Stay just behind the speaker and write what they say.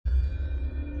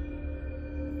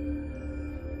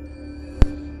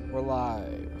We're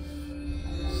live.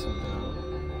 So now.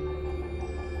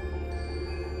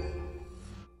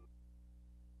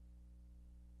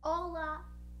 Hola.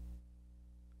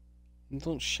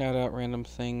 Don't shout out random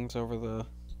things over the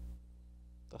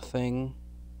thing.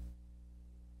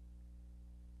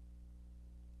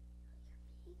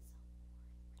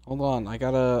 Hold on, I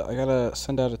gotta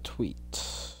send out a tweet.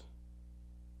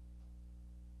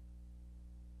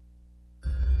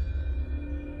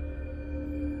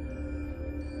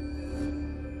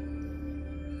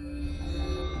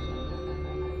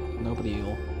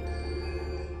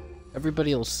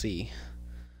 Everybody will see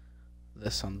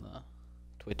this on the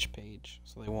Twitch page,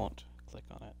 so they won't click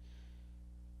on it.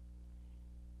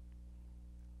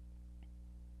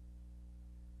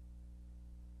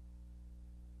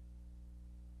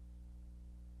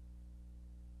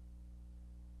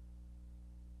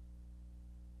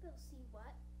 They'll see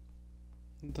what?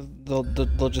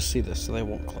 They'll just see this, so they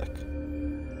won't click.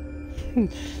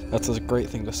 That's a great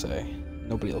thing to say.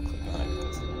 Nobody will click on it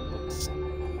because it looks like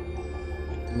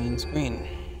the main screen.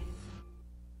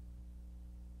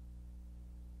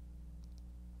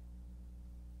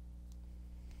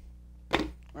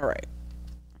 All right.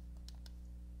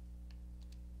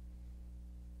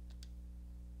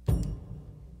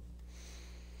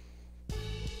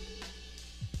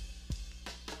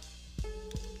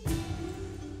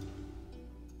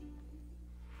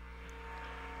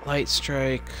 Light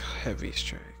strike, heavy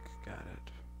strike. Got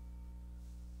it.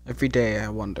 Every day I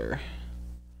wonder,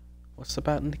 what's the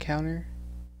button to counter?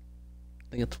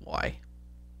 I think it's Y.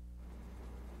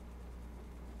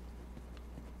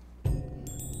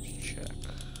 Check.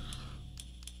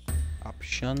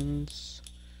 Options.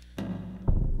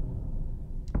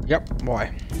 Yep,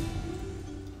 Y.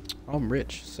 Oh, I'm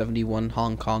rich. 71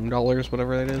 Hong Kong dollars,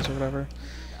 whatever that is, or whatever.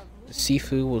 The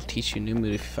Sifu will teach you new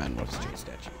move if you find one of the jade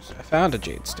statues. I found a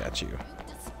jade statue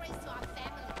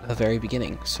at the very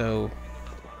beginning, so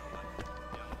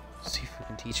Sifu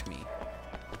can teach me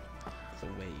the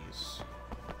ways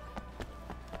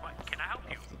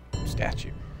of the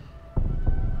statue.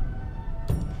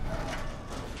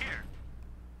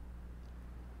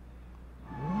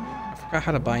 I forgot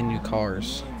how to buy new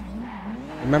cars.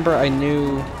 Remember, I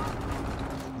knew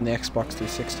in the Xbox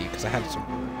 360 because I had some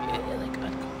really good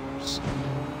cars.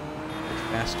 Really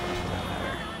fast ones for that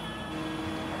matter.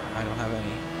 I don't have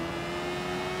any.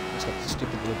 Just got the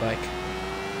stupid little bike.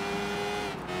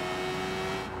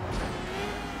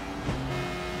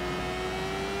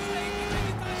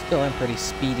 Still, I'm pretty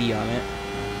speedy on it.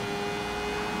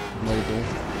 Mobile.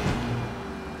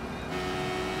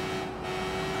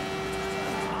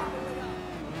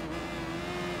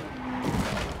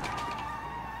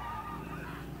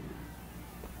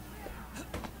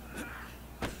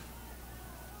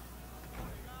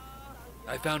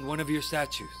 I found one of your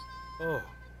statues. Oh,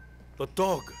 the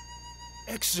dog.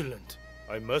 Excellent.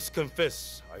 I must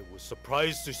confess, I was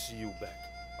surprised to see you back.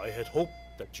 I had hoped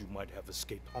that you might have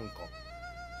escaped Hong Kong.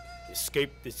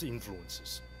 Escaped its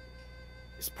influences,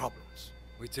 its problems.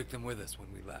 We took them with us when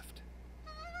we left.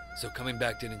 So coming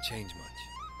back didn't change much.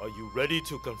 Are you ready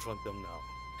to confront them now?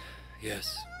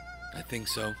 Yes, I think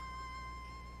so.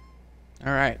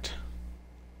 All right.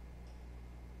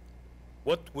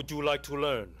 What would you like to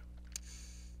learn?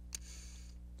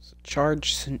 So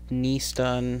charge, knee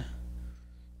stun,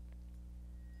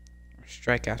 or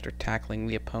strike after tackling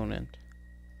the opponent.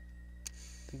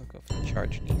 I think I'll go for the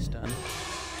charge, knee stun.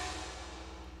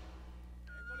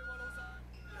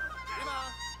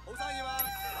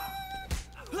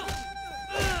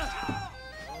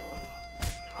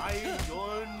 I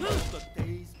yearn for the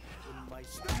days when my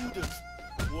students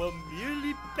were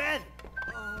merely bad.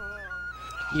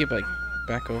 You get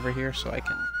back over here so I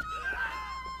can.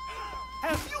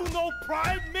 Have you no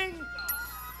pride, Ming?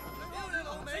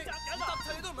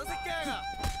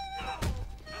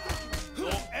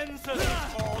 Your ancestors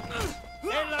fought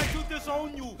and like to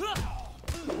disown you.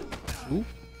 Ooh.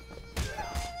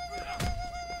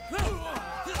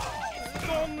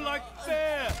 Strong like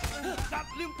bear, that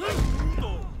limp like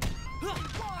noodle.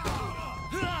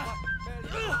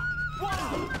 I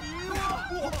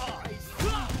see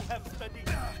you have studied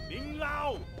Ming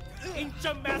Lao,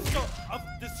 ancient master of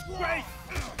disgrace.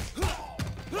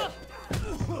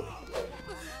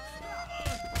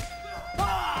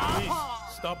 Please,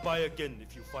 stop by again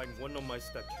if you find one of my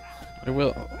statues. I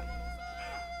will.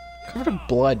 Covered in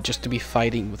blood just to be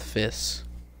fighting with fists.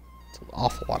 It's an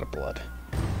awful lot of blood.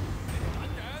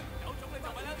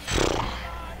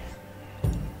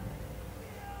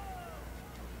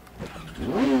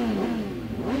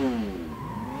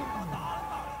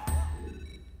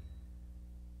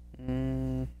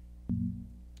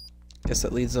 Guess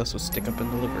that leads us with stick up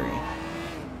and delivery.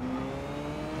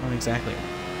 Not exactly what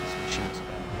this machine is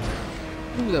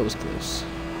about. Ooh, that was close.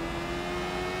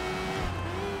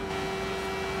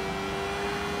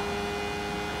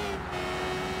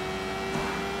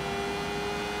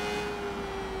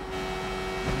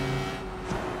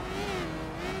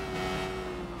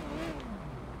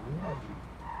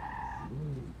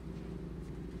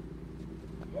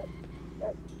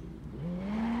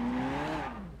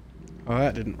 Oh,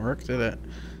 that didn't work, did it?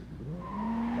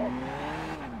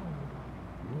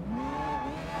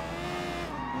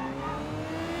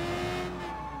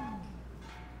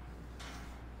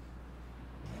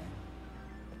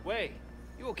 Wait,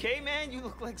 you okay, man? You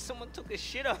look like someone took a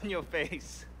shit on your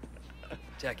face.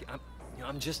 Jackie,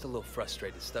 I'm just a little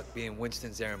frustrated stuck being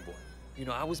Winston's errand boy. You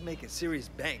know, I was making serious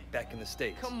bank back in the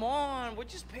States. Come on, we're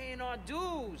just paying our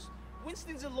dues.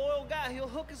 Winston's a loyal guy. He'll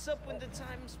hook us up when the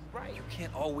time's right. You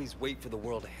can't always wait for the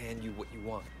world to hand you what you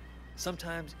want.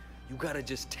 Sometimes you gotta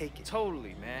just take it.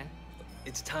 Totally, man.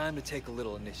 It's time to take a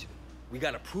little initiative. We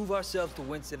gotta prove ourselves to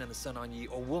Winston and the Sun On Yee,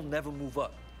 or we'll never move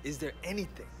up. Is there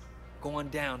anything going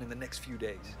down in the next few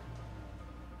days?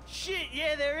 Shit,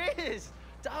 yeah, there is.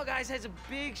 Dog Eyes has a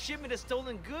big shipment of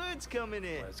stolen goods coming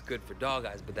in. Well, it's good for Dog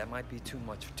Eyes, but that might be too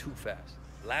much too fast.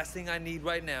 Last thing I need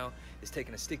right now is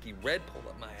taking a sticky red pull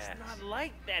up my ass. It's not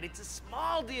like that. It's a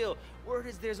small deal. Word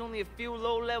is there's only a few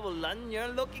low-level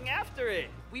Londoners looking after it.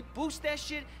 If we boost that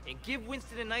shit and give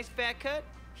Winston a nice fat cut,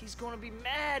 he's gonna be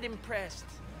mad impressed.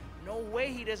 No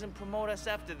way he doesn't promote us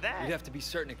after that. You'd have to be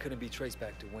certain it couldn't be traced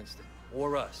back to Winston.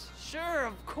 Or us. Sure,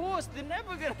 of course. They're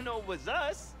never gonna know it was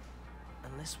us.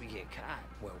 Unless we get caught.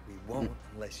 Well, we won't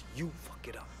unless you fuck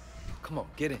it up. Come on,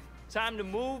 get in. Time to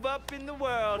move up in the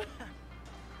world.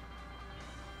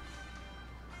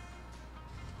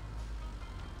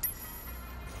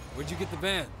 Where'd you get the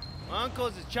van? My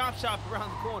uncle's a chop shop around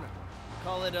the corner.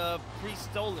 Call it a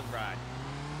pre-stolen ride.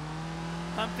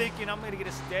 I'm thinking I'm gonna get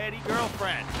a steady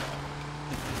girlfriend.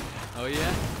 Oh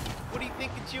yeah? What do you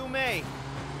think of you, May?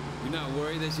 You're not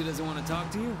worried that she doesn't want to talk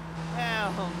to you?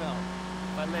 Hell no.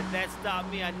 If I let that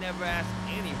stop me, I'd never ask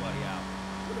anybody out.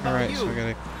 What about Alright, you? so we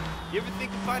gotta You ever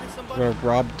think of finding somebody? go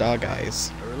rob Dog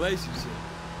Eyes. A relationship.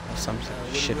 Or some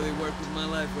Wouldn't shit. really work with my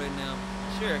life right now.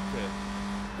 Sure it could.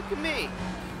 Look at me.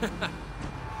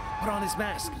 Put on his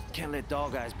mask. Can't let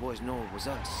Dog Eyes boys know it was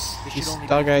us. They should These only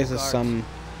Dog be Eyes is guards. some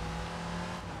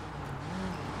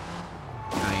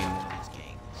guy in one of these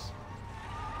gangs.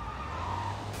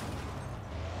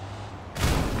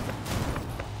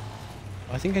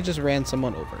 I think I just ran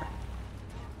someone over.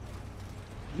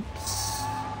 Oops.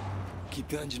 Keep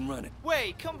the engine running.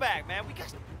 Wait, come back, man. We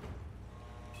got.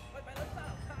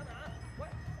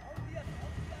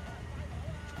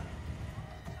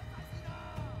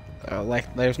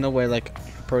 Like, there's no way, like,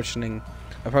 approaching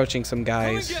some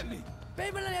guys, Come and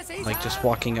get me. like, just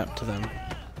walking up to them.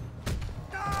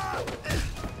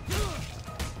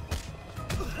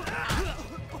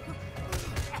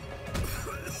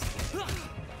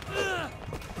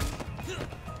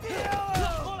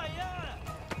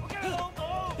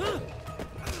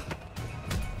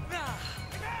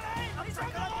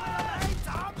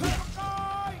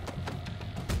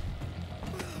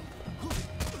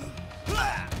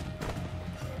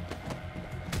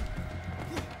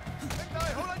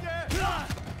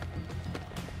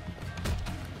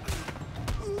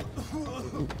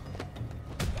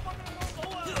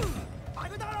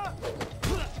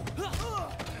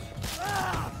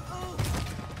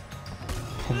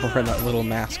 Wearing that little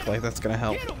mask, like, that's gonna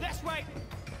help. That's right.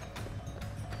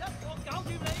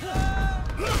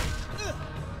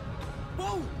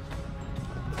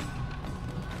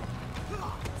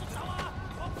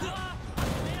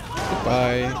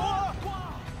 Bye.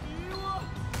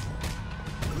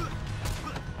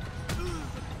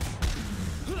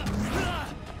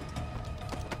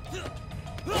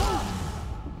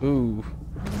 Ooh,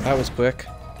 that was quick.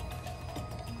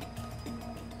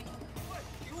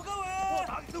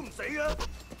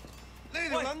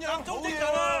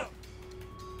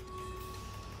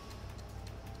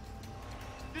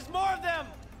 There's more of them.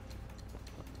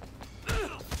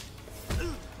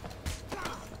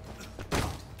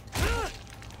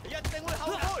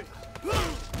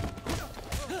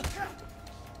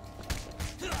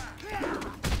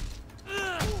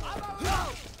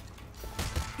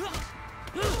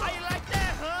 How you like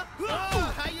that, huh?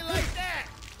 Oh, how you like that?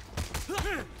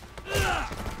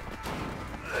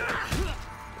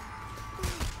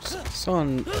 Saw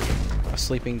on a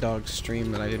Sleeping Dog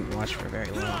stream that I didn't watch for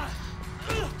very long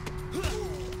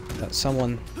that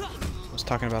someone was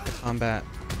talking about the combat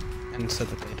and said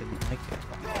that they didn't like it.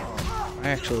 I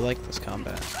actually like this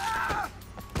combat.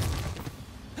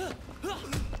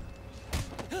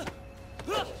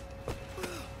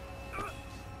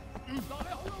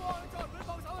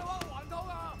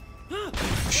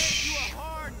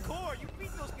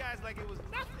 like it was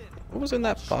nothing. What was in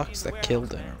that box that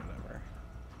killed him or whatever?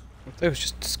 It was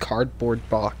just this cardboard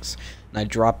box, and I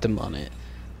dropped him on it.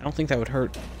 I don't think that would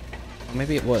hurt. Well,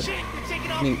 maybe it would.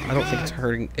 I mean, I don't think it's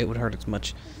hurting. It would hurt as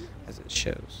much as it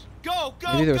shows. Go,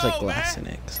 go, Maybe there was like go, glass man.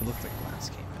 in it, because it looked like glass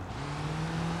came out.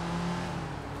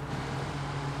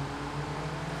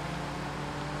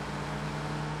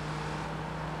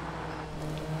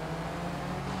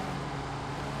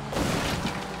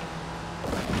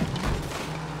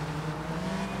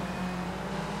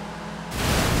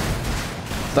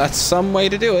 That's some way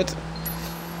to do it.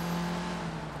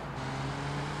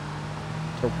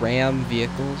 To ram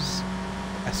vehicles.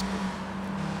 Escort.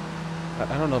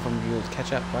 I don't know if I'm gonna be able to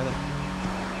catch up. Why the?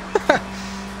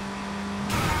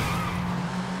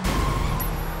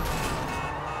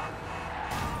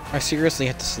 I seriously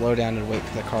had to slow down and wait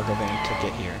for the cargo van to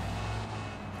get here.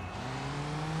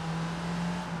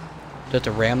 Do I have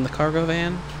to ram the cargo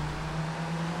van?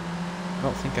 I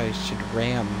don't think I should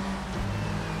ram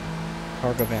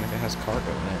cargo van if it has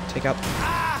cargo in it. Take out.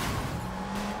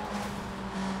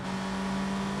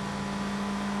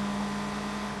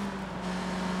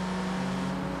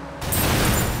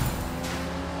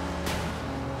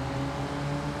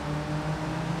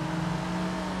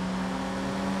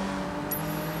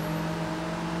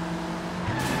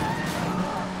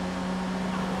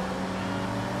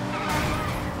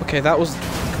 Okay, that was the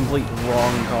complete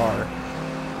wrong car.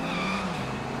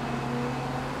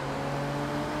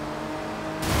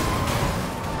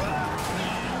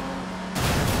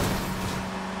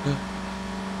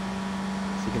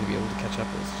 Is he gonna be able to catch up,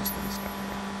 or is he just gonna be stuck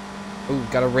here? Ooh,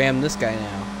 gotta ram this guy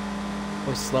now. Oh,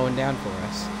 he's slowing down for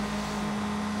us.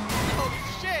 Oh,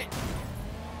 shit.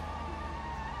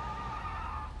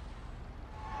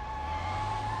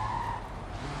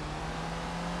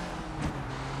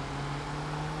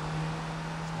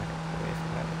 Not gonna get away from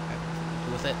that. I have nothing to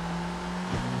do with it.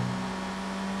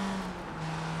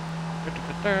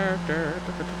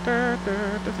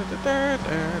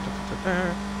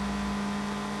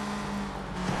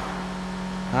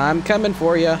 I'm coming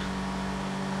for you. I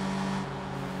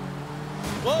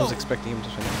was expecting him to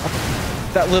finish.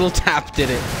 That little tap did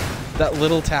it. That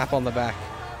little tap on the back.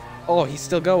 Oh, he's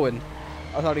still going.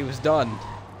 I thought he was done.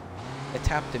 I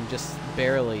tapped him just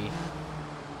barely,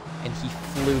 and he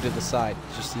flew to the side.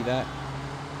 Did you see that?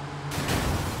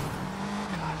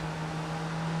 God.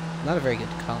 Not a very good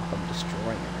cop. I'm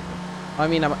destroying everything. I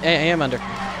mean, I am under...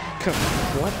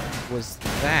 What was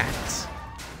that?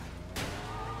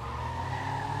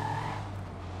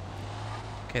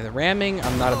 Okay, the ramming,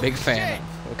 I'm not a big fan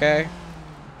of, okay?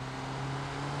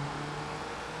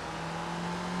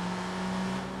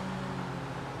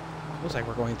 It looks like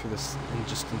we're going through this in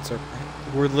circles.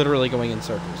 We're literally going in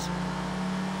circles.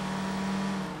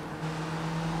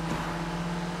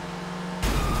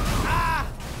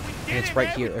 And it's right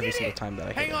here every single time that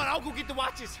I hit Hang it. on, I'll go get the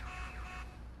watches.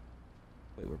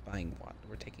 Wait, we're buying what?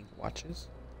 We're taking watches?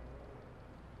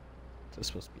 Is this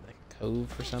supposed to be like a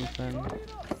cove or something?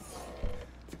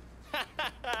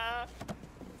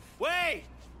 Wait!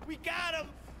 We got him!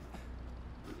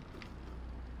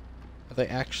 Are they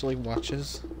actually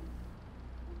watches?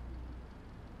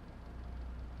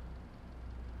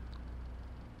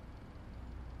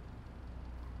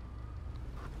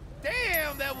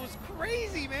 Damn, that was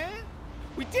crazy, man!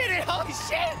 We did it! Holy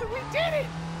shit! We did it!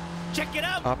 Check it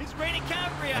out! Top. It's raining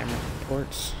Calgary! Camera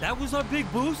reports. That was our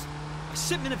big boost? A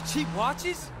shipment of cheap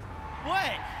watches?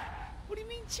 What? What do you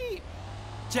mean cheap?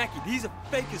 Jackie, these are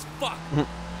fake as fuck.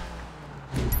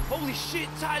 Holy shit,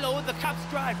 Tylo, the cops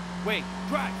drive! Wait,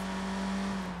 drive!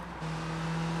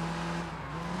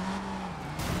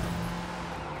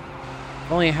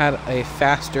 I've only had a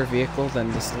faster vehicle than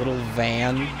this little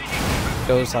van.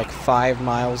 Goes like 5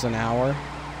 miles an hour.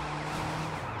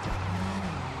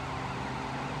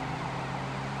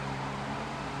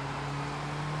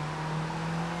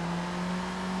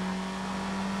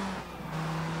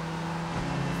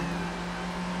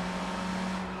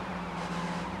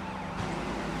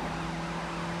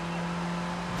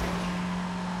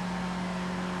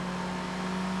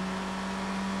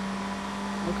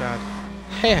 Oh god.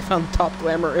 Hey, I found Top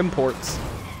Glamour Imports.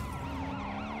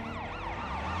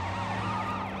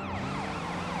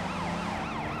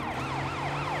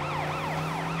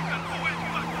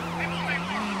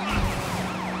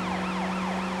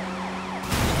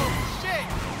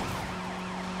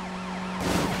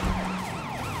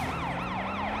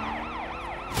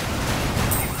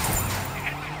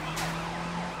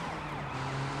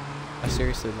 I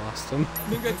seriously lost them. I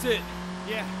think that's it.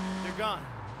 Yeah, they're gone.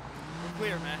 We're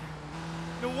clear, man.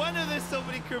 No wonder there's so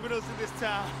many criminals in this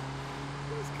town.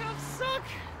 These cops suck.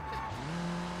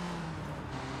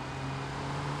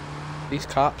 These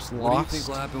cops What do you think lost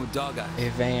will happen with Dog Eye? a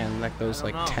van that goes I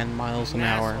like don't know. 10 miles He's an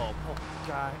hour. asshole, poor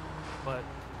guy, but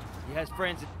he has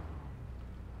friends.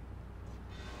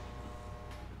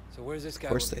 So where's this guy?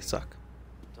 Of course they located? suck.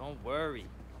 Don't worry,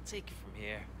 I'll take you from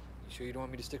here. You sure you don't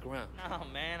want me to stick around? No,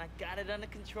 man, I got it under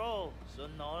control. So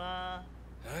Nola.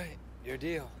 All right, your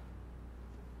deal.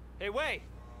 Hey, wait!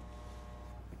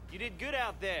 You did good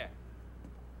out there.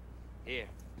 Here,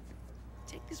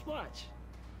 take this watch.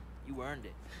 You earned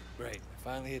it. Great, I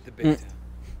finally hit the big time.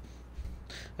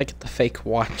 I get the fake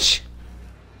watch.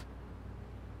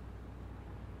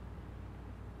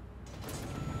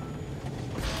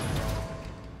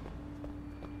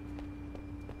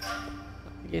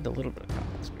 I gained a little bit of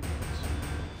combat experience.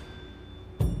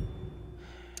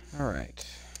 Alright.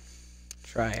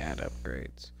 Triad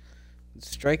upgrades.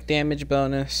 Strike damage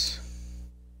bonus.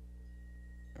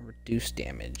 Reduce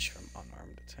damage from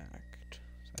unarmed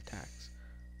attacks.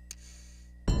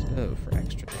 Let's go for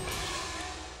extra damage.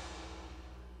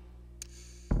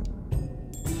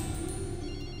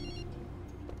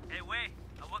 Hey, wait.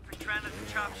 I work for Tran at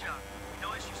the chop shop.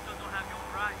 Notice you still don't have your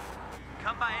own ride.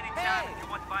 Come by any time if you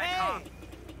want to buy a car.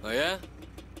 Oh yeah?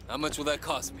 How much will that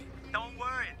cost me? Don't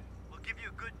worry. We'll give you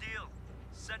a good deal.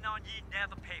 Sun on ye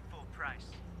never pay full price.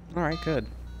 Alright, good.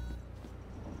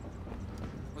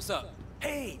 What's up?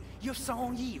 Hey, you're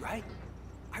Song Yi, right?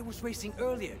 I was racing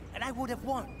earlier, and I would have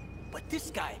won. But this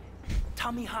guy,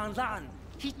 Tommy Han Lan,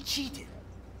 he cheated.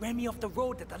 Ran me off the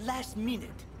road at the last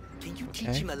minute. Can you teach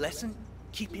Okay. him a lesson?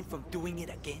 Keep him from doing it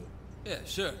again? Yeah,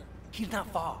 sure. He's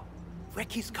not far.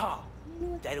 Wreck his car.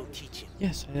 That'll teach him.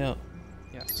 Yes, I know.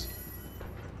 Yes.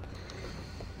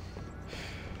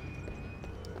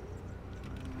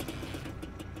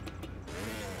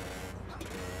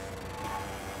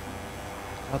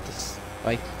 How this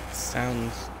bike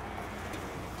sounds.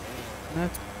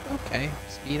 That's okay.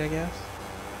 Speed, I guess.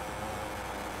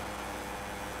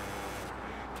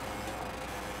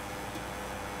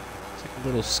 It's like a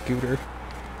little scooter.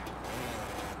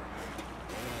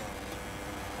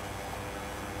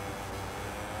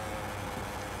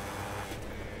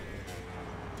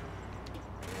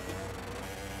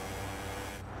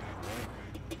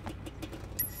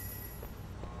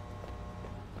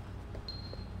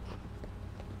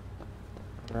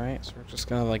 Alright, so we're just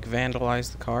gonna like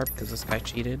vandalize the car because this guy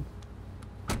cheated.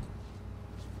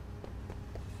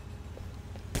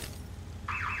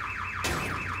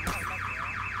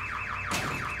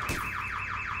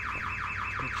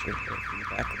 Make sure to go from the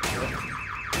back of the truck.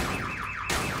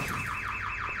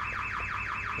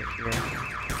 Right here.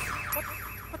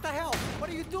 What the hell? What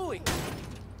are you doing?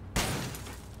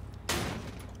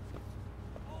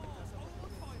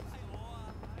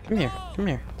 Come here, come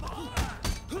here.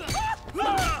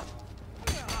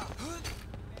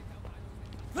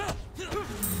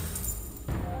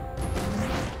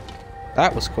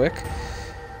 That was quick.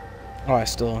 Oh, I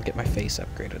still don't get my face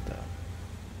upgraded though.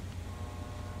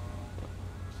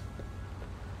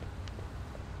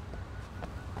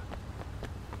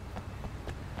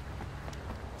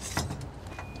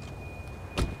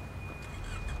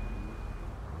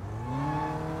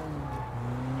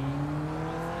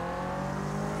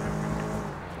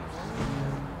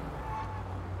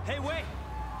 Hey, wait.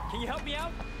 Can you help me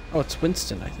out? Oh, it's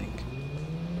Winston, I think.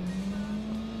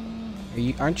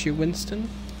 Aren't you Winston?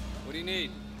 What do you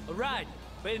need? A ride.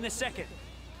 Wait in a second.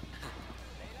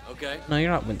 Okay. No, you're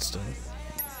not Winston.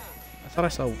 I thought I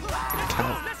saw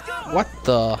Cal. What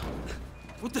the?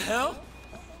 What the hell?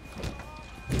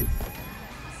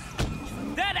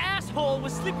 That asshole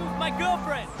was sleeping with my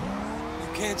girlfriend. You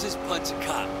can't just punch a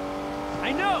cop.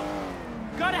 I know.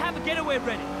 Gotta have a getaway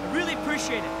ready. I really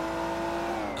appreciate it.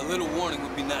 A little warning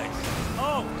would be nice.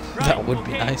 Oh, right. That would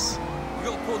be okay. nice. You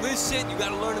gonna pull this shit, you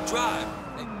gotta learn to drive.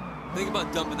 Hey, think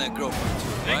about dumping that girlfriend too,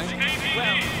 right?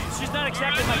 Well, she's not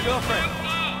exactly my girlfriend.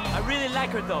 I really like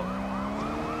her though.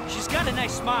 She's got a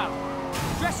nice smile.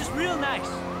 Dresses real nice.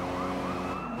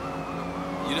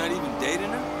 You're not even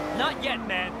dating her? Not yet,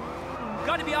 man.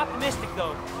 Gotta be optimistic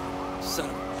though. Son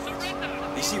of a...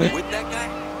 Is she with that guy?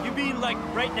 You mean like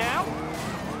right now?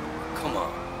 Come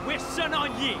on. We're Sun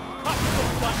on Yi. Cops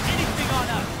don't want anything on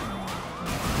us.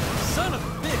 Son of a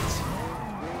bitch!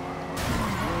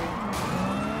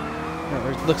 No,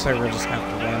 it looks like we're just gonna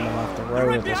have to ram them off the They're road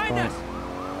right at this behind point. us.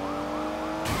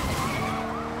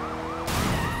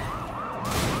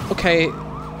 Okay,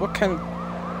 what kind of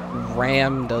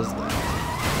ram does that?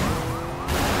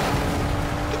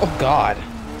 Oh god,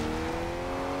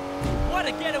 What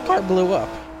a getaway. car blew up.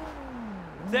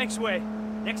 Thanks, Way.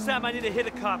 Next time I need to hit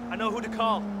a cop, I know who to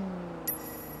call.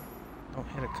 Don't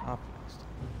hit a cop next time.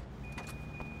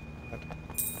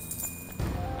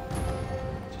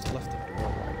 Just left the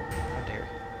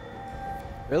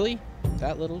Really?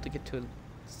 That little to get to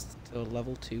a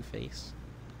level 2 face?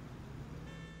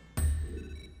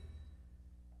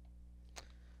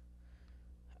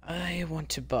 I want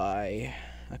to buy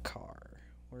a car.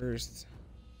 Where's...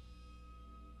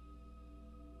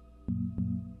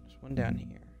 There's one down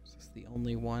here. Is this the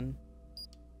only one?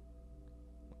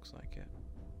 Looks like it.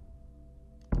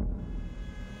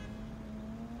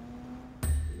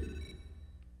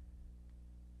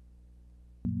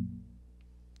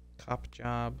 Cop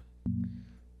job.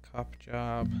 Cop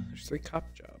job. There's 3 cop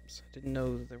jobs. I didn't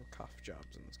know that there were cop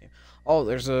jobs in this game. Oh,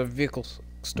 there's a vehicle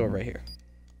store right here.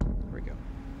 There we go.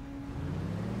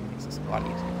 Makes this a lot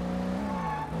easier.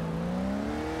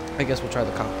 I guess we'll try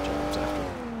the cop jobs after.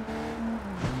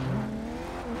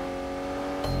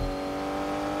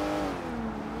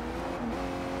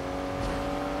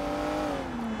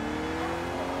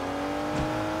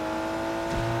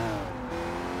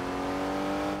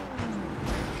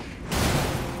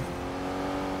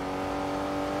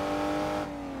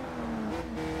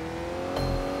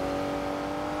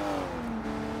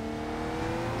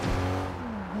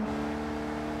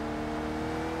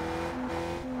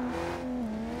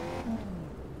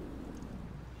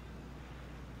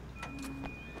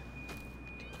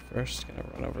 First, gonna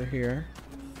run over here.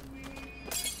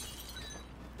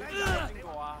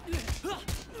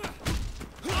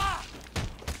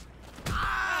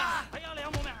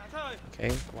 Okay,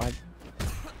 why?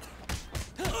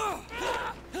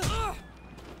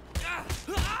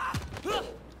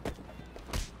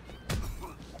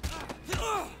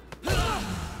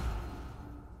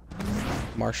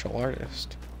 Martial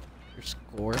artist. Your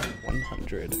score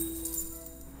 100.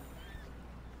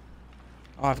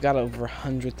 Oh, I've got over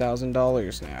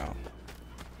 $100,000 now.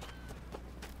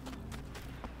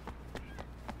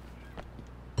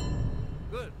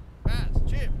 Good. Fast.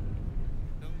 Chip.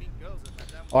 Don't meet girls at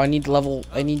that. Oh, I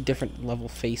need different level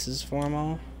faces for them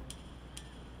all.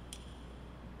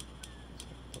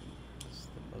 This is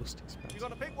the most expensive. You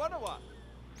gonna pick one or what?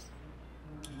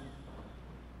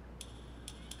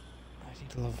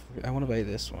 I want to buy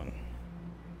this one.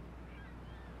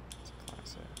 It's a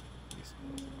classic. These are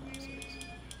both classics.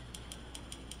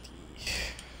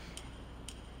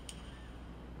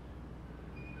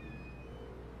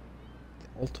 The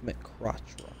ultimate crotch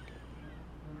rocket.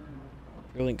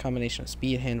 Brilliant combination of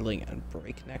speed handling and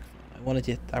breakneck fun. I want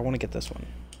to get this one.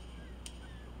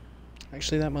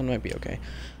 Actually, that one might be okay.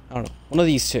 I don't know. One of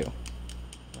these two.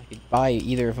 I could buy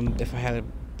either of them if I had a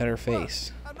better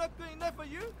face. I'm not doing that for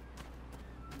you.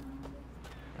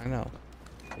 I know.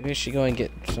 Maybe I should go and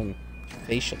get some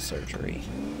facial surgery.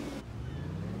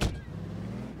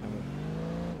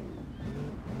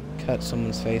 Cut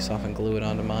someone's face off and glue it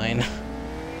onto mine.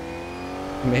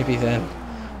 Maybe then.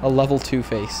 A level 2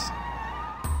 face.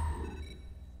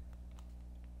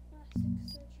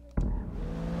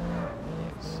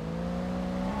 Yes.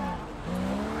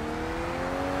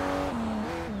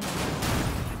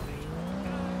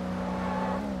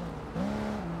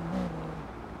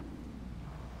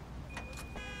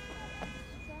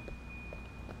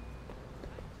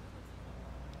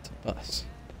 It's a bus.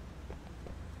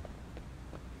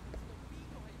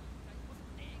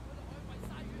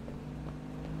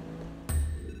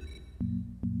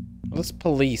 Well, it's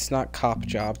police, not cop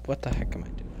job. What the heck am I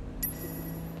doing?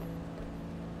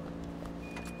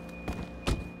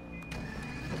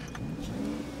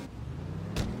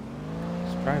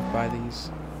 Just drive by these.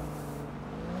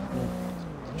 No,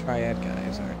 the triad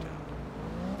guys aren't.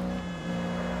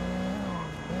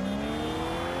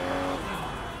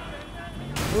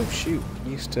 Oh shoot!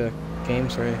 Used to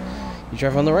games where you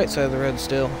drive on the right side of the road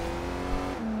still.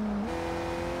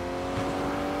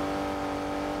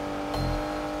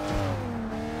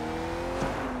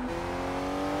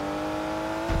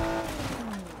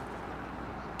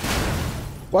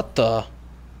 What the?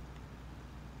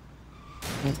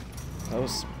 That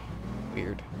was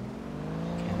weird.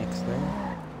 Mechanics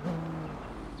there.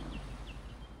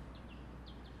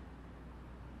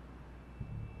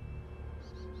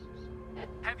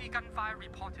 Heavy gunfire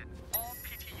reported. All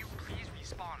PTU, please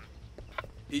respawn.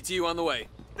 PTU on the way.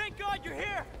 Thank God you're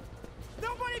here!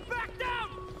 Nobody back down!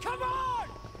 Come on!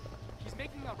 He's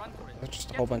making a run for it. They're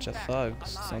just a whole bunch of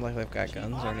thugs. It's not like they've got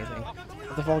guns or anything.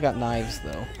 But they've all got knives,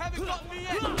 though. Haven't gotten me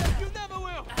yet. You never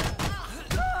will.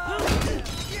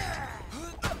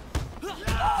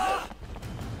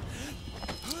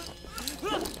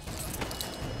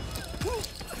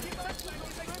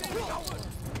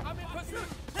 I'm in pursuit.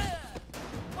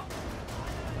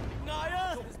 嗌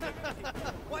啊！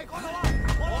喂，講到啊！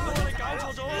我哋搞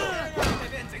錯咗啊！我哋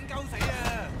俾人整鳩死啊！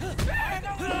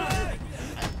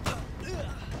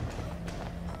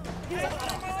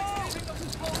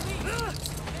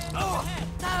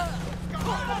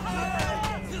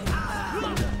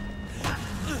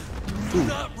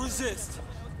 resist.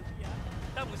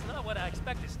 That was not what I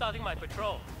expected starting my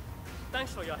patrol.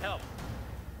 Thanks for your help.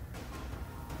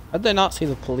 How'd they not see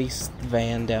the police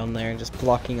van down there just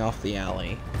blocking off the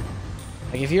alley?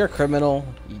 Like, if you're a criminal,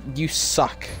 you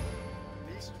suck.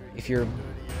 If you're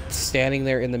standing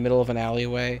there in the middle of an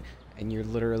alleyway and you're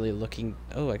literally looking...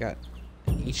 Oh, I got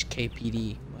an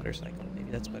HKPD motorcycle.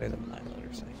 Maybe that's better than my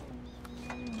motorcycle.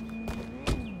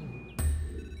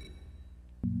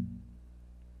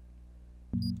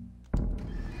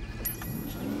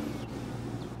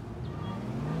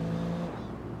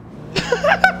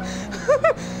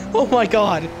 Oh my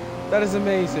god! That is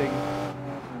amazing.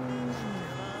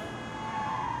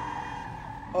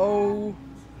 Oh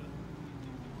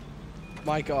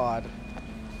my god.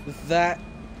 That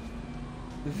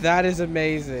is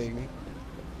amazing.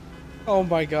 Oh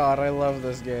my god, I love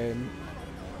this game.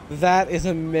 That is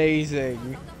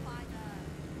amazing.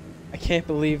 I can't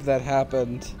believe that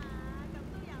happened.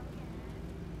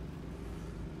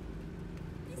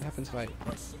 What happens if I...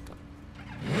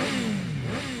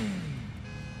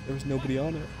 There was nobody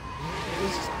on it. It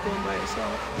was just going by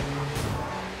itself.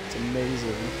 It's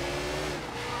amazing.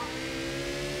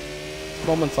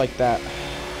 Moments like that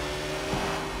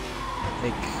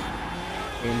make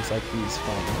games like these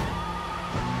fun.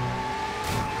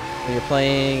 When you're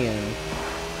playing and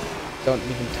don't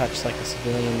even touch like a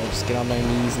civilian, they just get on their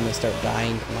knees and they start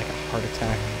dying from like a heart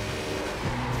attack.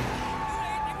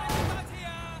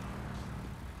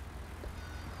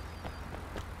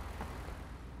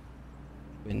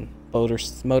 When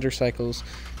motorcycles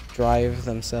drive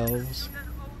themselves.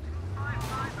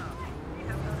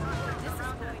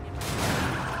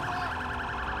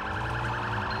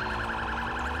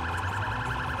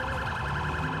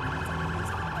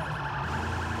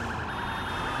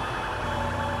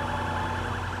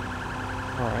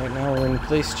 Alright, now we're in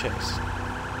police chase.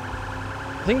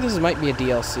 I think this might be a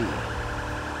DLC.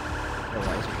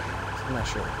 Otherwise, I'm not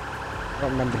sure. I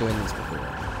don't remember doing this before.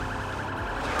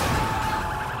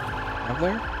 Have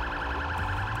there? I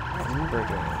don't remember doing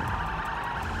it.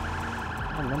 I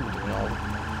don't remember doing all of them.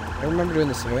 I remember doing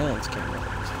the surveillance camera.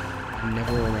 I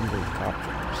never remember the cop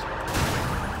cars.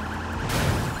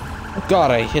 Oh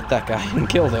god, I hit that guy and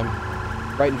killed him.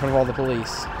 Right in front of all the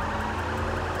police.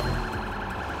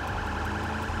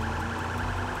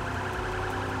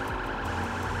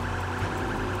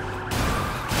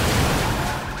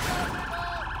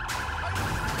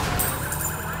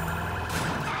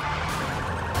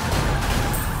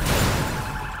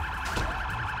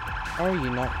 How are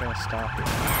you not gonna stop it? HQ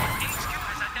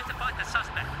has identified the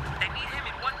suspect. They need him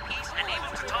in one piece and able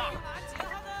to talk.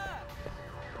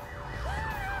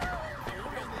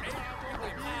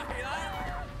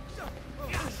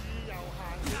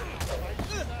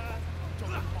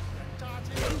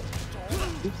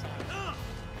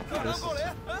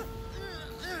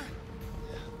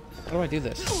 How do I do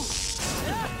this?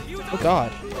 Oh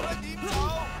god.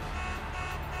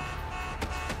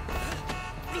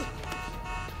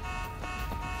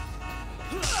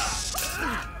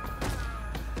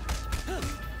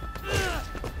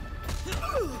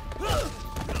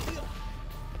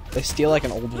 They steal like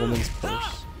an old woman's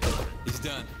purse. He's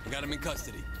done. Got him in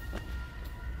custody.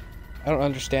 I don't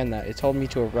understand that. It told me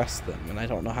to arrest them, and I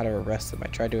don't know how to arrest them. I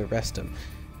tried to arrest them,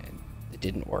 and it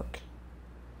didn't work.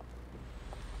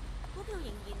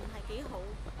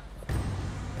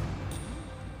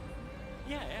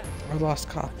 I lost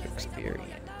cop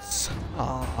experience.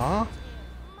 Aww.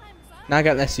 Now I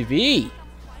got an SUV.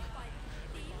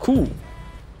 Cool.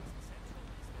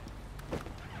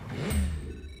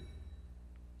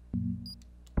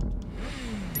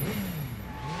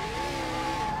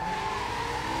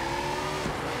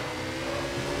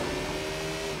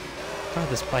 God,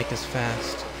 this bike is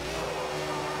fast.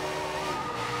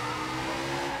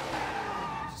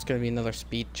 It's gonna be another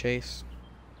speed chase.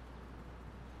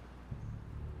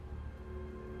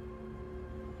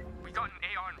 We got an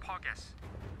AR in progress.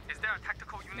 Is there a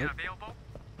tactical unit available?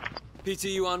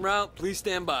 PTU en route. Please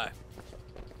stand by.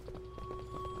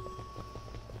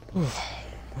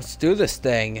 Let's do this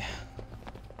thing.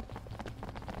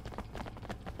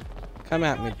 Come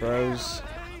at me, bros.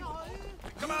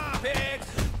 Come on, pigs!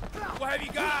 What have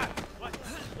you got?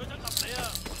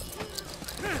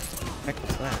 Heck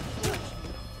is that?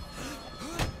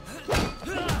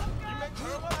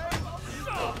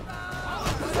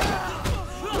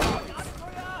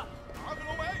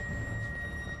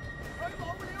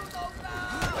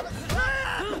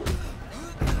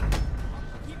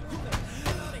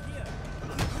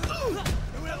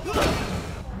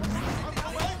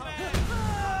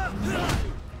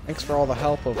 Thanks for all the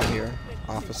help over here,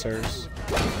 officers.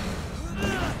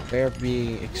 They're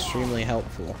being extremely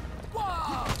helpful.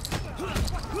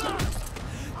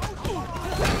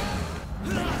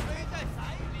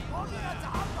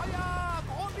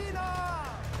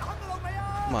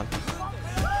 Come on.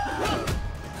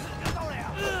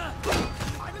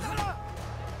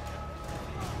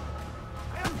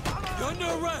 You're under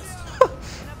arrest.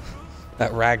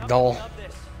 That ragdoll.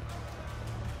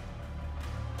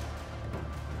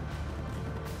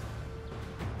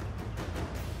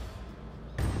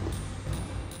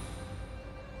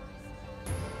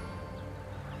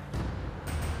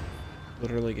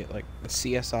 Literally get like the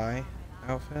CSI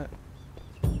outfit.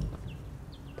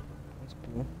 That's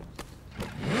cool.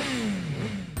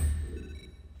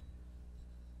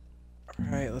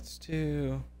 Alright, let's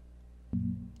do.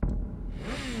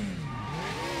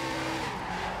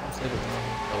 Let's leave it to the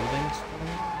clothing store.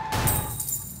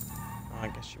 Oh, I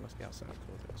guess she must be outside the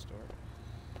clothing store.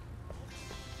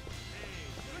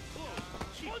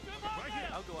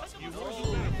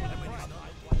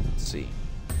 Let's see.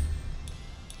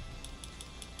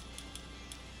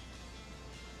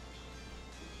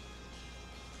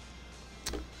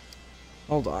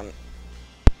 Hold on.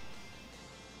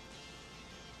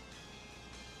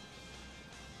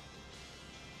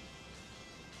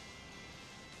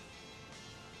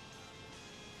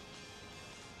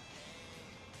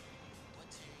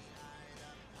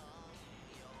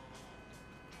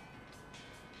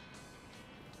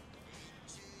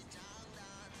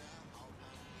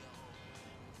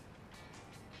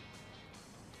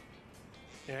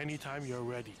 Anytime you're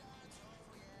ready.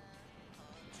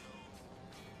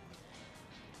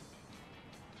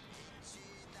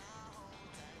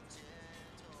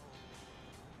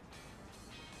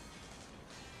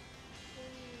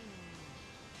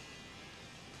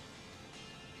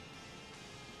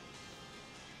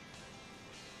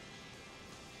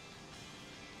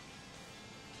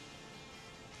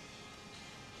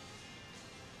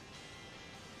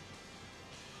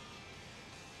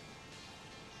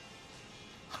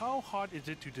 How hard is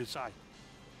it to decide?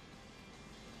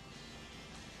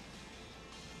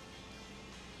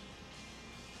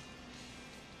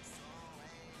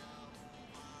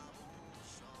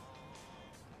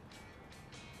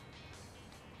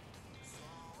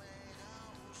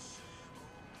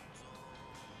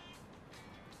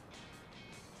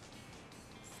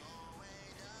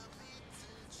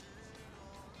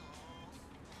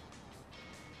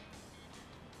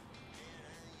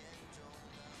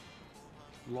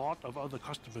 Lot of other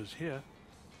customers here.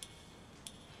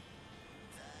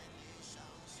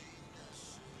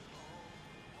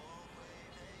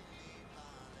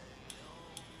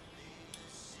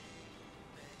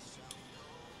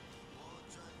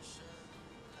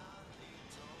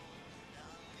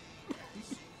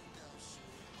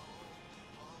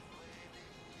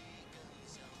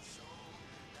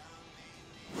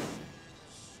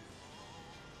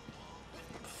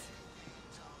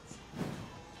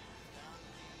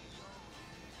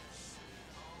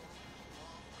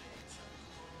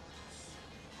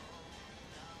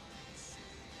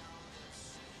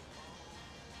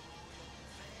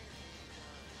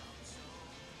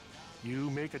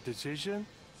 You make a decision.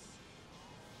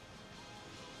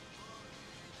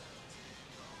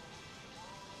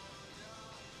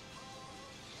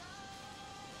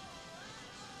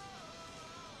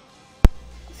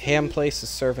 Ham place is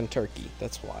serving turkey.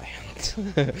 That's why.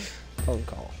 Phone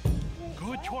call.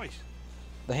 Good choice.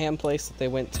 The ham place that they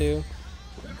went to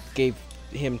gave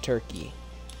him turkey.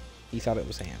 He thought it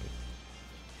was ham.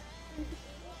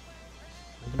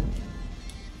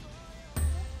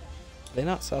 They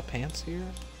not sell pants here?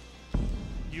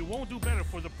 You won't do better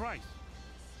for the price.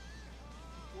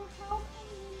 Well, how can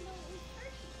you know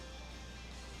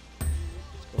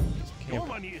it's turkey? We can't Your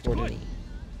money is afford good. any.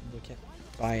 We can't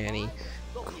buy any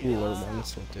cooler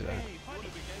ones. We'll do that.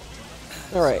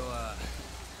 Alright. So,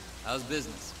 how's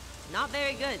business? Not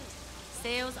very good.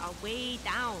 Sales are way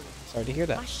down. Sorry to hear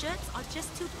My that. shirts are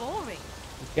just too boring.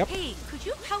 Yep. Hey, could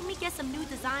you help me get some new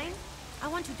design? I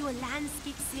want to do a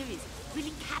landscape series.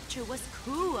 Really capture what's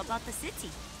cool about the city.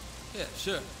 Yeah,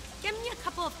 sure. Get me a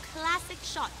couple of classic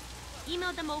shots.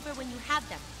 Email them over when you have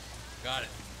them. Got it.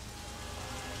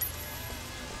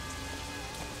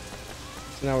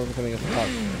 So now we're becoming a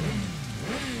photographer.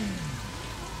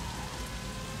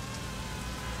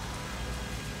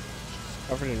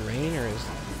 Covered in rain, or is it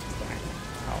black?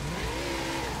 Wow.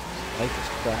 Life is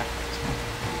cracked.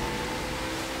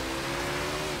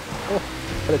 Oh,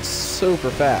 but it's super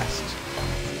fast.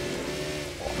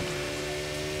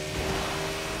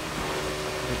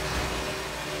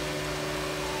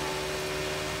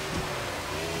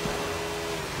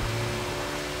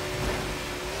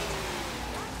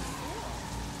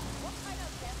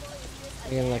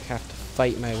 I'm gonna like have to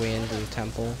fight my way into the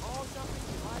temple.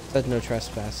 It said no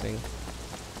trespassing.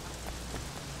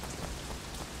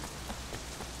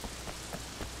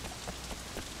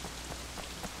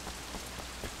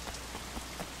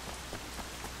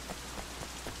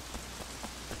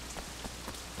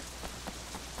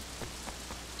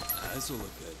 This will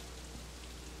look good.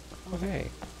 Okay.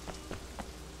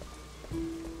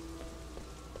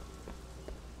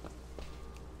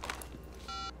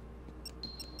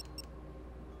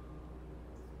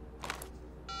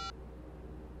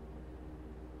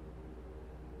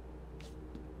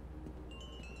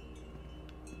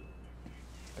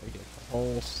 Gotta get the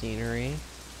whole scenery.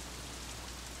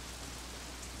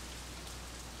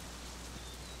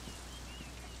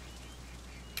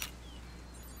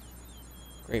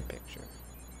 Great picture.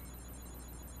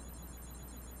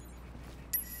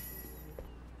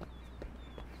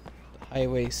 The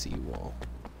highway seawall.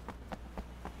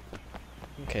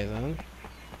 Okay then.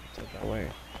 Let's head that way.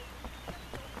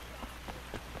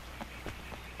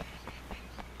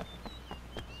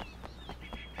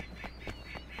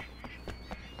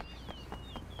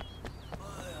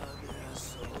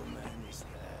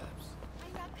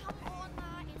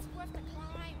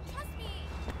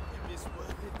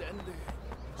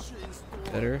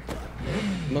 Better.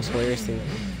 The most hilarious thing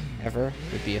ever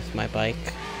would be if my bike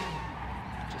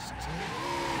just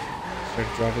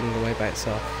started driving away by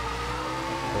itself.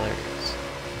 Hilarious.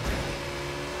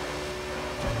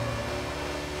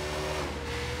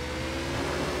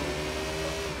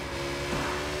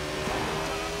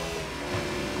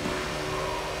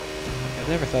 I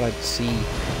never thought I'd see.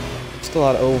 Still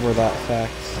not over that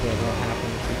fact that that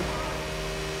happened.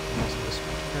 Almost missed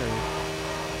my turn.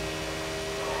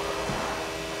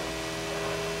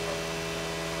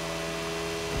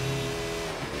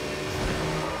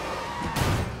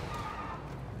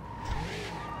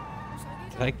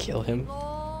 Did I kill him?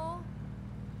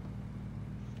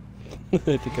 I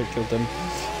think I killed him.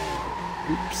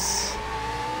 Oops.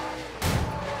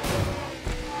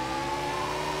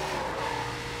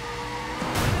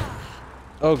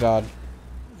 Oh god.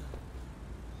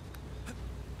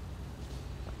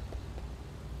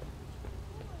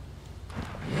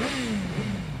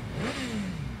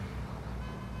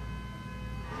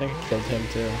 I think I killed him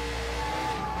too.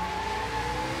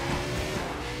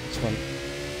 This one.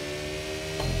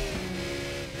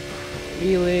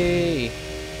 Wheelie!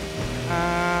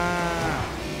 Ah!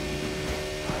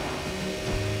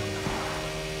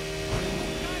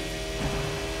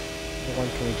 What one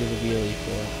can we do the wheelie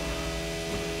for?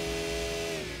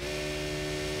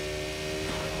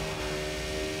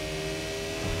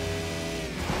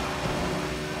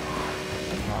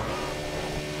 Oh.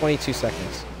 22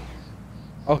 seconds.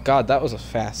 Oh god, that was a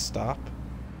fast stop.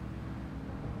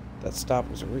 That stop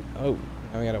was oh,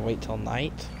 now we gotta wait till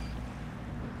night?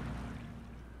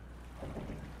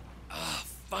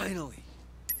 Finally.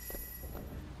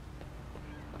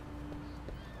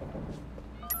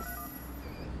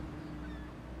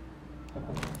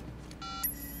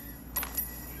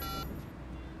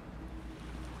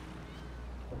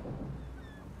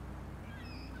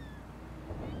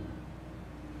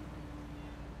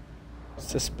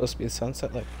 Is this supposed to be a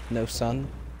sunset? Like, no sun?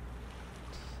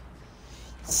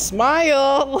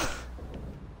 Smile!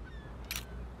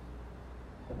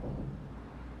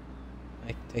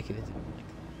 I take it.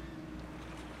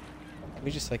 Can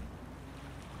we just like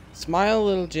smile,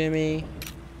 little Jimmy?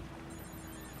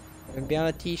 Gonna be on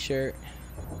a t-shirt.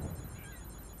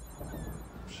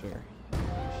 Sure.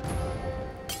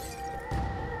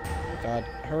 God,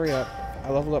 hurry up.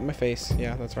 I leveled up my face.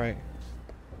 Yeah, that's right.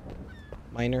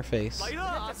 Minor face.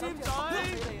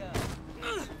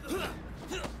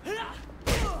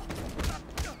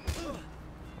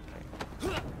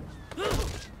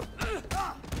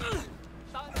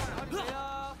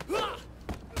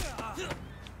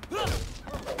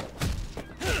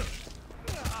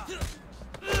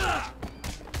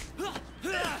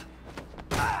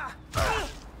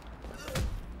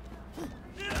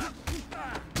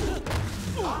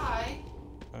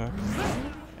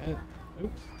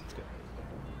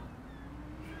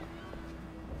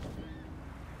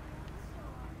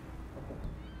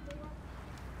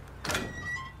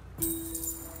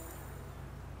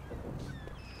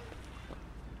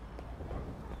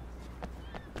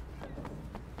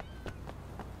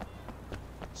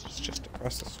 It's just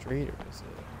across the street, or is it?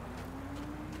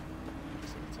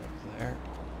 It's up there.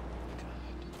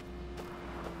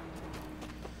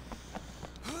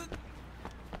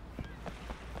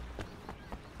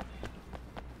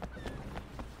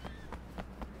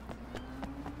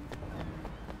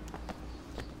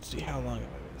 Let's see how long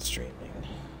I've been streaming.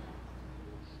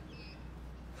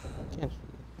 Can't be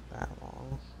that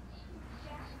long.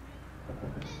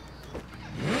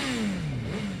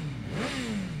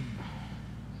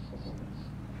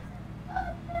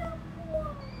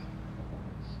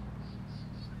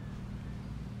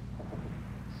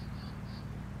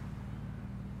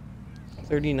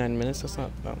 39 minutes, that's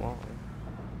not that long.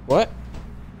 What?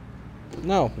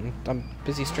 No, I'm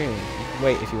busy streaming.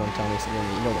 Wait if you want to tell me something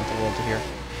that you don't want the world to hear.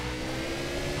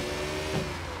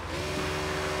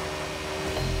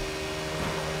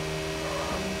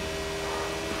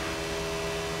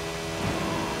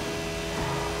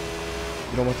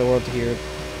 You don't want the world to hear.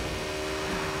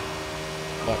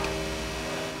 Look.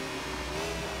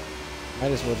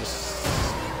 Might as well just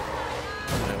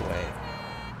put my way.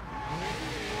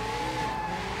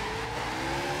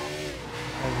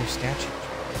 Oh, new statue.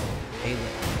 Alien.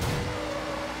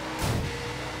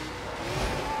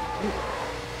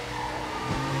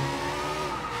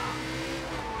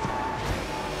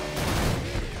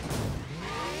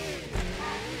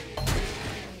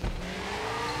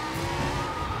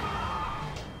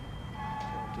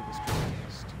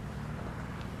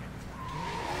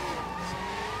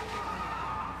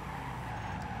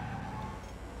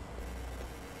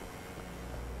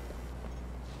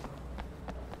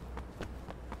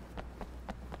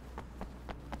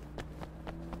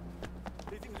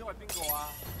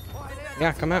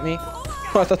 Yeah, come at me.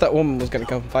 Oh, I thought that woman was gonna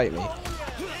come fight me. That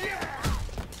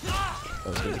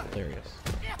was gonna be hilarious.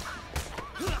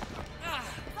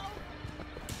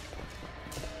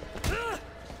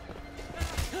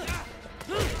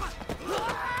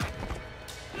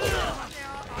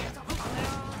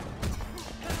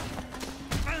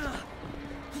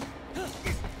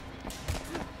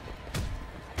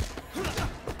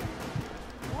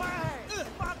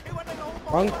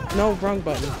 Wrong, no, wrong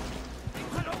button.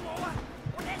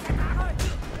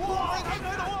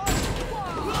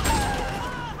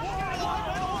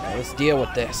 Okay, let's deal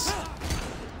with this.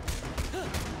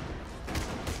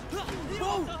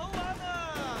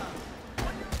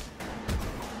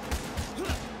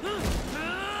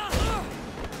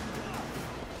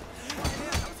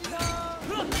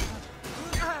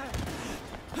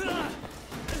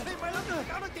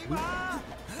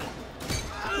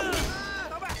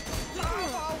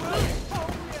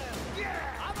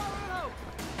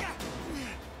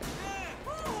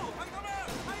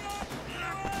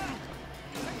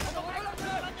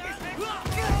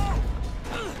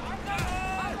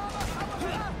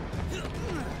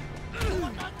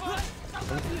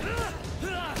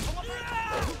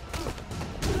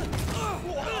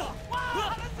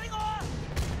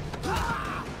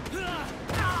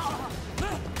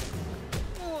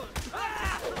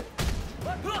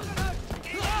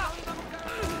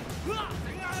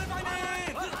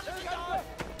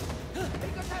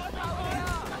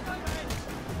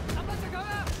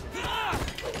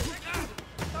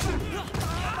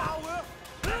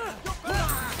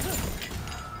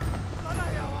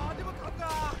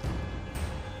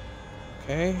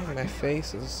 Okay, my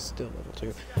face is still level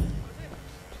 2.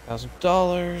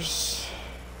 $1,000.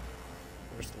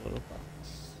 Where's the little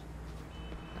box?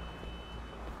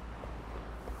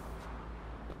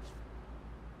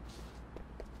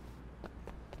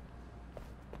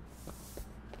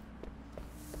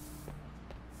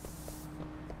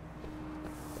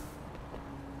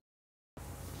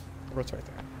 What's right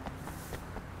there?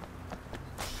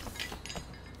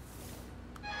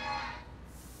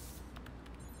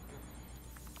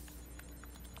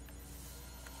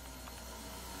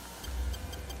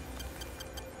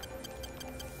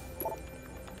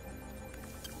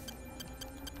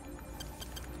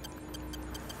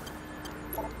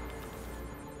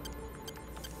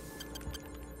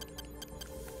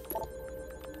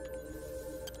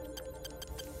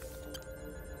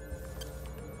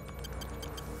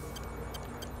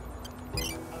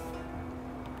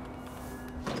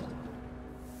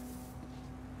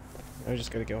 I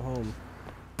just gotta go home.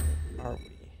 Are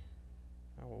we?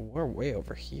 Oh, we're way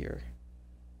over here.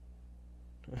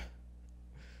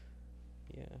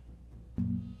 Yeah.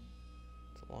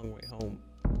 It's a long way home.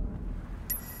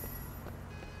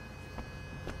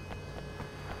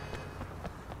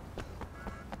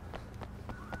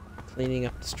 Cleaning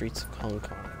up the streets of Hong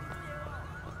Kong.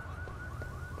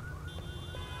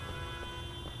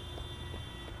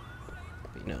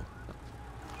 But you know.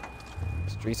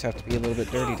 Streets have to be a little bit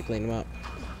dirty to clean them up.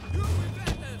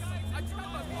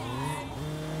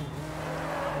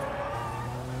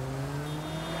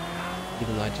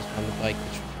 Even though I just found the bike,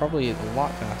 which is probably a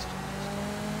lot faster.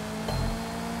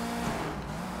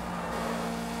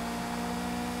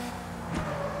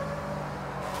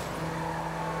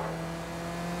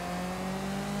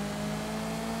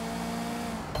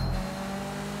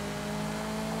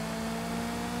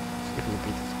 See if we can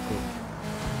beat this quick.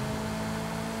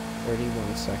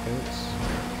 31 seconds.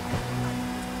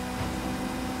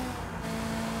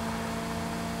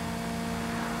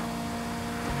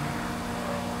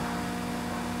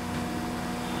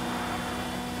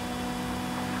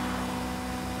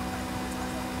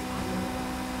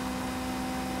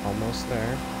 Almost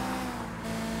there.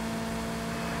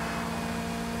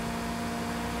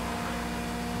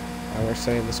 Now we're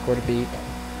setting the score to beat.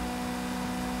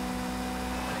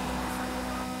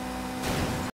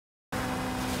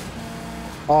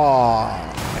 Aw,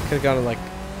 I could have gone like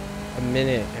a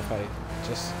minute if I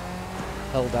just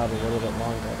held out a little bit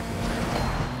longer.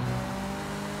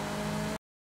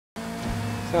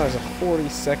 So there's a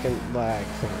 40-second lag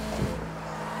from it.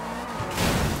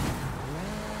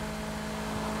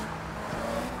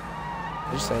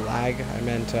 Did you say lag? I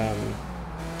meant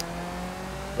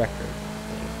record.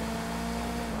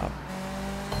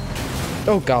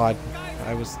 Oh god,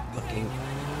 I was looking.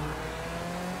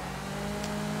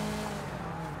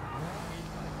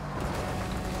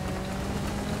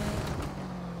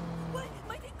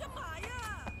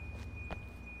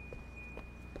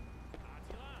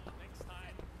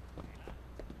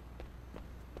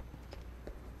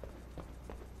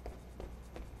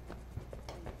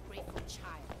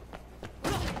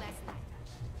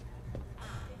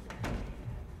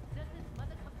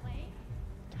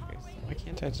 Why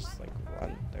can't I just like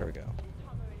run? There we go.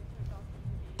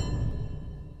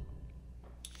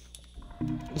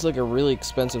 It's like a really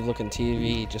expensive looking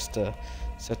TV just to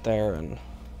sit there and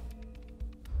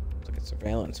look at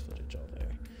surveillance footage all day.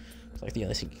 It's like the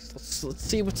other thing. Let's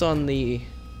see what's on the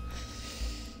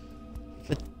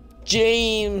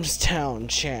Jamestown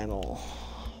channel.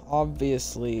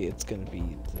 Obviously, it's gonna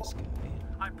be this guy.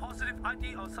 I'm positive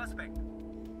ID on suspect.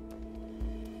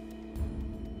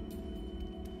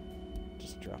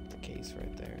 Just drop the case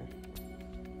right there.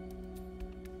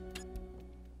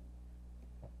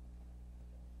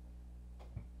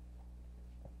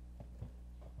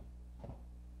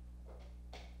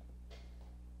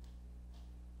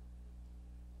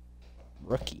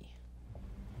 Rookie.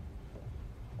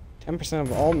 10%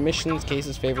 of all missions,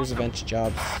 cases, favors, events,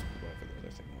 jobs. Whatever the other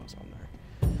thing was on there.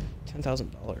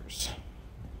 $10,000.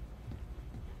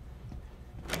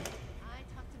 I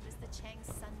talked to Mr. Chang's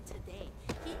son today.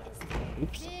 He is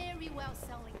Oops. very well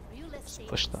selling real estate.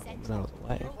 Push that one out of the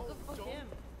way. Good for him.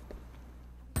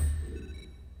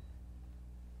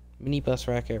 Minibus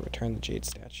racket, return the jade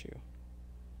statue.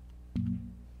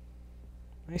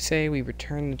 I say we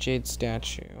return the jade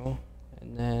statue,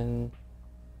 and then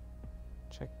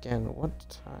check in what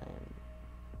time.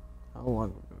 How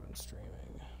long have we been streaming?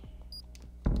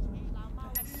 I'm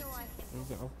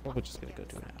probably just gonna go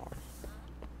to an hour.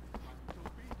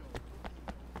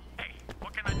 Hey,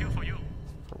 what can I do for you?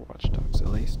 For Watch Dogs, at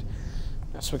least.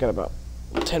 So we got about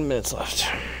 10 minutes left.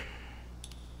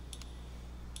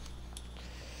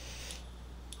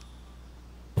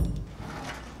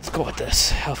 Let's go with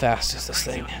this. How fast is this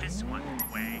thing? This one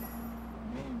way.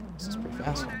 This is pretty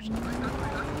fast, actually.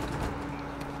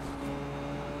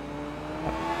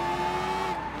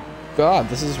 God,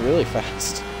 this is really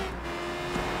fast.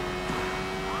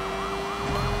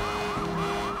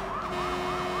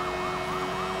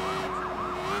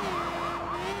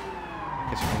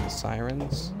 It's from the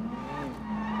sirens.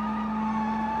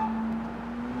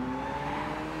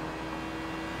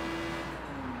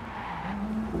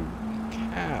 Holy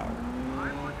cow.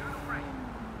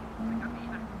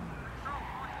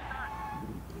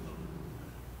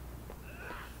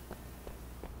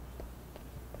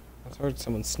 I heard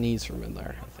someone sneeze from in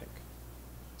there, I think.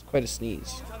 It's quite a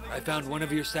sneeze. I found one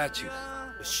of your statues.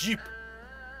 A sheep.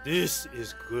 This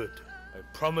is good. I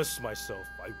promised myself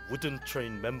I wouldn't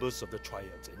train members of the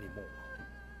Triads anymore.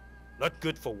 Not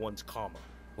good for one's karma.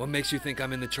 What makes you think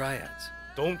I'm in the Triads?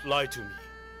 Don't lie to me.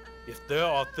 If there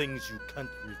are things you can't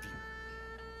reveal,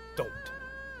 don't.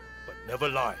 But never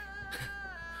lie.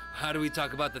 How do we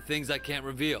talk about the things I can't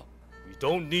reveal? We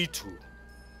don't need to.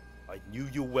 I knew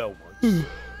you well once.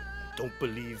 I don't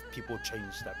believe people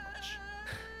change that much.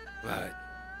 Right.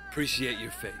 Appreciate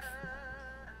your faith.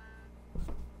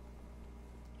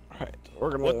 Alright,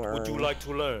 we're gonna What learn. would you like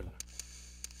to learn?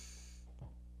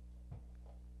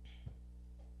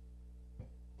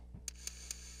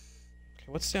 Okay,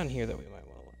 what's down here that we might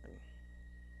want to learn?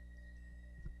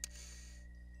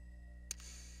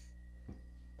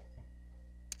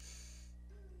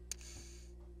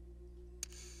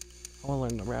 I want to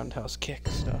learn the roundhouse kick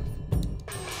stuff.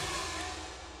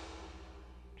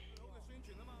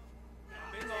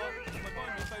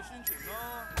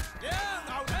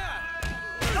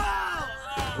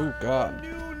 Oh god.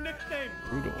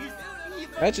 Brutal.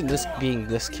 Imagine this being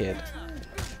this kid.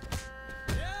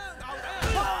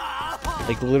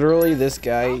 Like literally this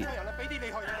guy.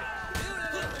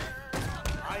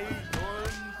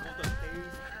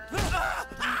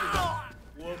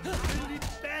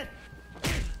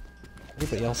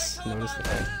 Everybody else noticed the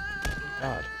thing.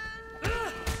 God.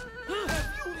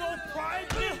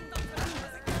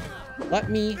 Let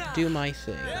me do my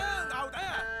thing.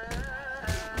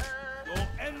 Your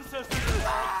ancestors,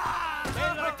 they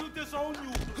like to disown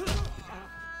you.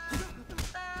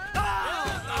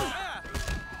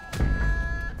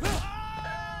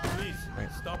 Please,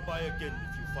 stop by again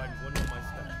if you find one of my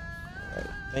statues.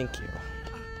 Alright, thank you.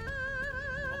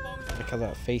 Look how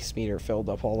that face meter filled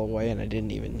up all the way and I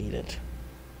didn't even need it.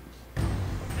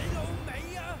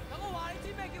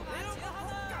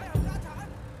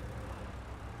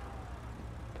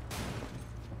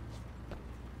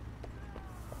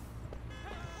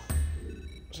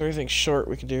 Is there anything short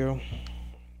we could do?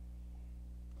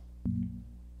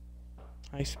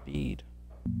 High speed.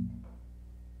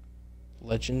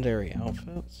 Legendary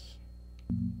outfits?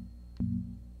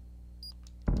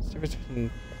 What's the difference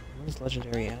between what is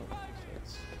legendary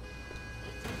outfits?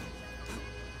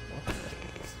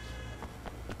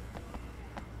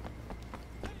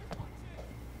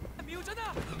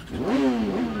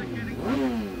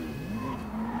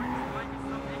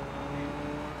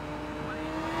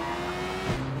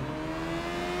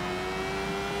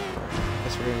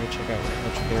 Guess we're gonna check out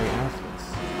legendary outfits.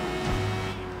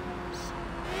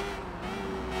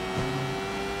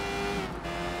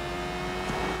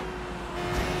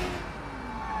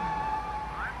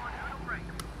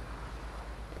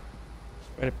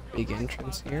 Quite a big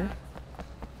entrance here.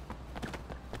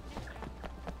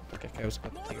 That guy was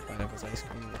about to take a bite of his ice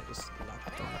cream and I just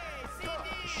knocked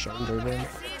his shoulder in.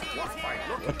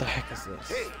 What the heck is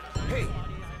this? Hey!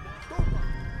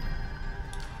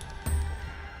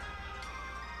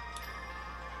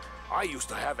 I used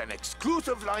to have an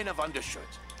exclusive line of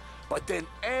undershirts, but then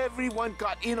everyone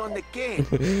got in on the game.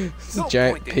 This is a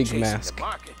giant pig mask. The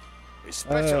market,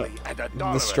 especially at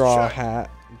 $1 the straw a shirt.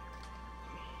 hat.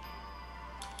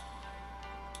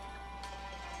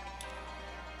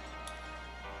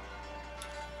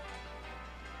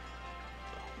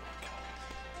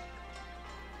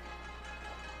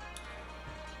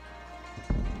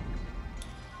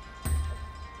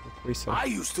 I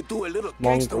used to do a little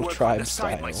Mongol gangster work on tribe the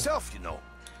side style. myself, you know.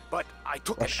 But I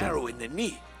took Russian. an arrow in the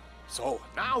knee. So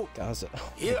now, Gaza.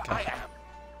 Oh here my I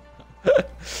God.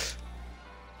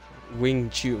 Wing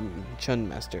Chun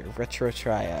Master, retro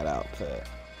triad outfit.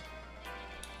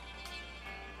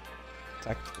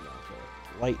 Tactical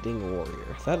outfit. Lightning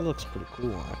Warrior. That looks pretty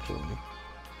cool, actually.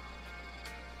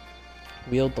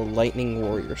 Wield the Lightning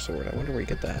Warrior sword. I wonder where you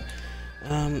get that.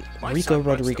 My Rico son runs the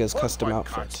Rodriguez pork custom barn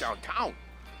carts outfit. downtown.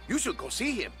 You should go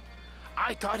see him.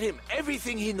 I taught him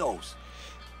everything he knows.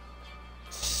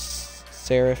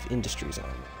 Seraph Industries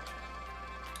armor.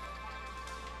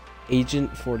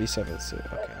 Agent 47 suit.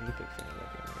 Okay, I'm a big fan of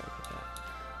that game. I gotta put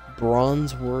that.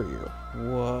 Bronze Warrior.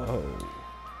 Whoa.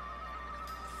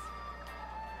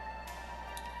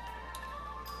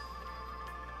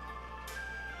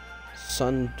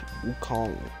 Sun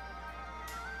Wukong.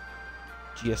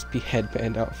 GSP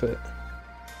headband outfit.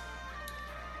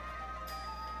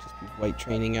 GSP white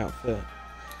training outfit.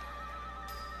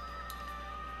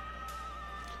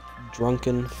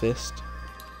 Drunken Fist.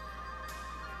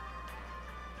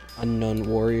 Unknown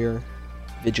Warrior.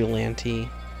 Vigilante.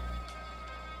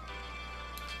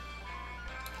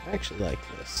 I actually like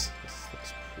this. This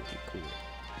looks pretty cool.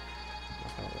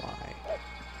 Not gonna lie.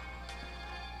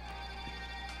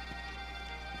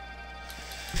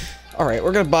 Alright,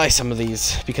 we're gonna buy some of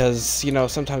these because, you know,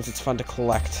 sometimes it's fun to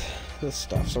collect this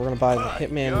stuff. So we're gonna buy the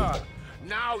Hitman. Yeah.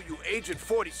 Now you Agent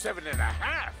 47 and a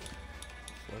half.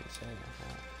 47 and a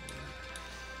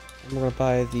half. And we're gonna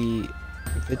buy the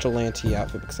Vigilante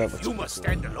outfit because that looks You pretty must cool.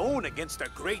 stand alone against a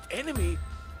great enemy.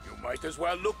 You might as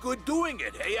well look good doing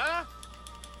it, hey, huh?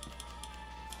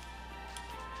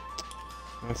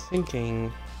 I was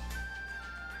thinking.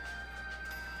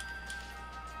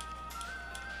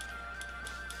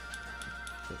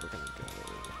 I think we're gonna go.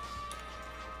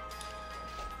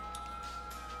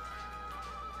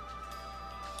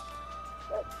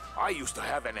 I used to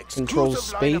have an Controls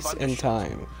exclusive line of space and undershirts,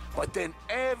 time. but then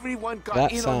everyone got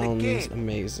That in on the sounds game.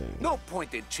 amazing. No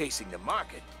point in chasing the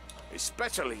market,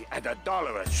 especially at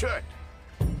 $1 a shirt.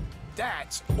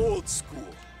 That's old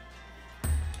school.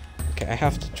 Okay, I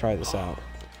have to try this out.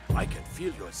 I can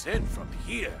feel your zen from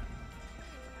here.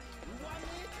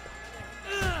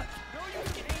 I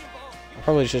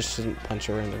probably just shouldn't punch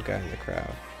a random guy in the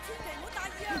crowd.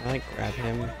 Can I like grab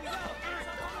him?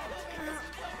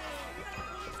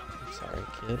 I'm sorry,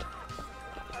 kid.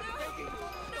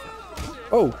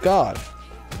 Oh God!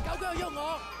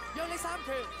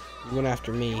 You went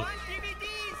after me.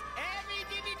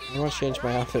 I want to change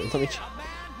my outfit. Let me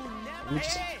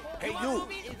just. Hey, you!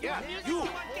 Yeah, you!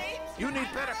 You need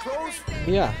better clothes?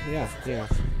 Yeah. Of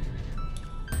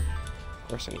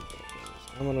course I need better clothes.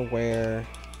 I'm gonna wear.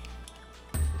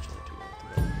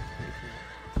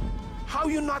 How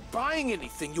you not buying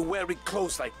anything? You wearing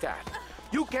clothes like that?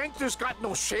 You gangsters got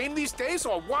no shame these days,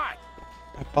 or what?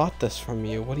 I bought this from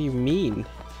you. What do you mean?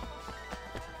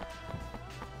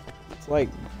 It's like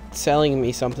selling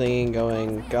me something and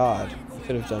going, God, you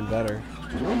could have done better.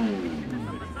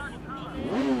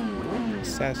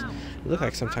 Says, you look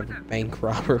like some type of bank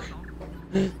robber.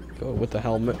 Go with the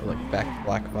helmet, like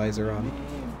black visor on.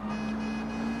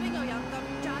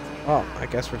 Oh, I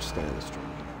guess we're just gonna end the stream.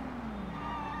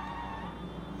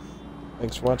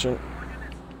 Thanks for watching.